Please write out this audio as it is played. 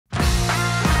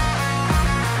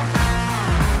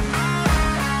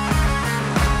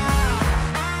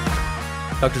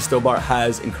Dr. Stobart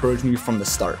has encouraged me from the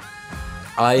start.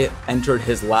 I entered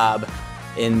his lab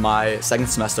in my second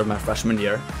semester of my freshman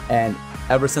year, and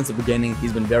ever since the beginning,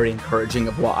 he's been very encouraging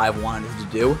of what I've wanted to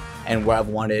do and where I've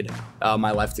wanted my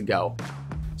life to go.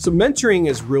 So mentoring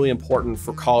is really important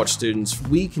for college students.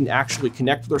 We can actually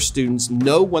connect with our students,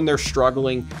 know when they're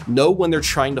struggling, know when they're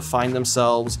trying to find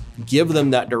themselves, give them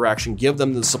that direction, give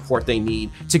them the support they need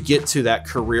to get to that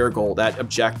career goal, that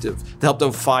objective, to help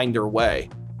them find their way.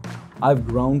 I've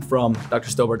grown from Dr.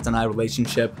 Stobart's and I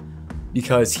relationship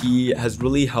because he has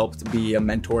really helped be a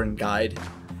mentor and guide.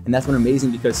 And that's been amazing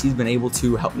because he's been able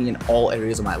to help me in all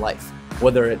areas of my life,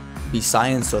 whether it be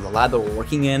science or the lab that we're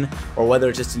working in, or whether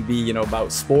it's just to be,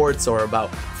 about sports or about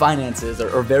finances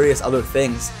or various other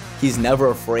things. He's never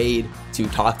afraid to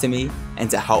talk to me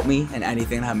and to help me in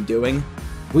anything that I'm doing.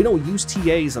 We don't use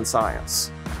TAs in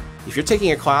science. If you're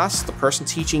taking a class, the person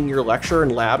teaching your lecture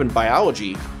and lab in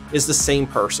biology is the same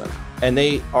person, and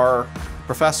they are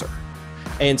professor.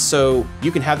 And so you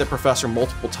can have the professor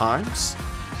multiple times,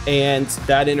 and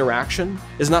that interaction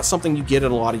is not something you get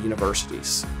at a lot of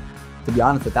universities. To be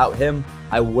honest, without him,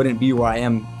 I wouldn't be where I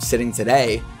am sitting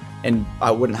today, and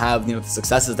I wouldn't have the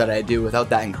successes that I do without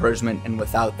that encouragement and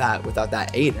without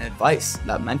that aid and advice,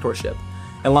 that mentorship.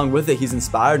 And along with it, he's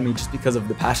inspired me just because of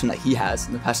the passion that he has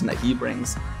and the passion that he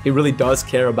brings. He really does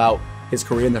care about his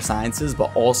career in the sciences,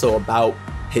 but also about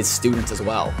his students as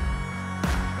well.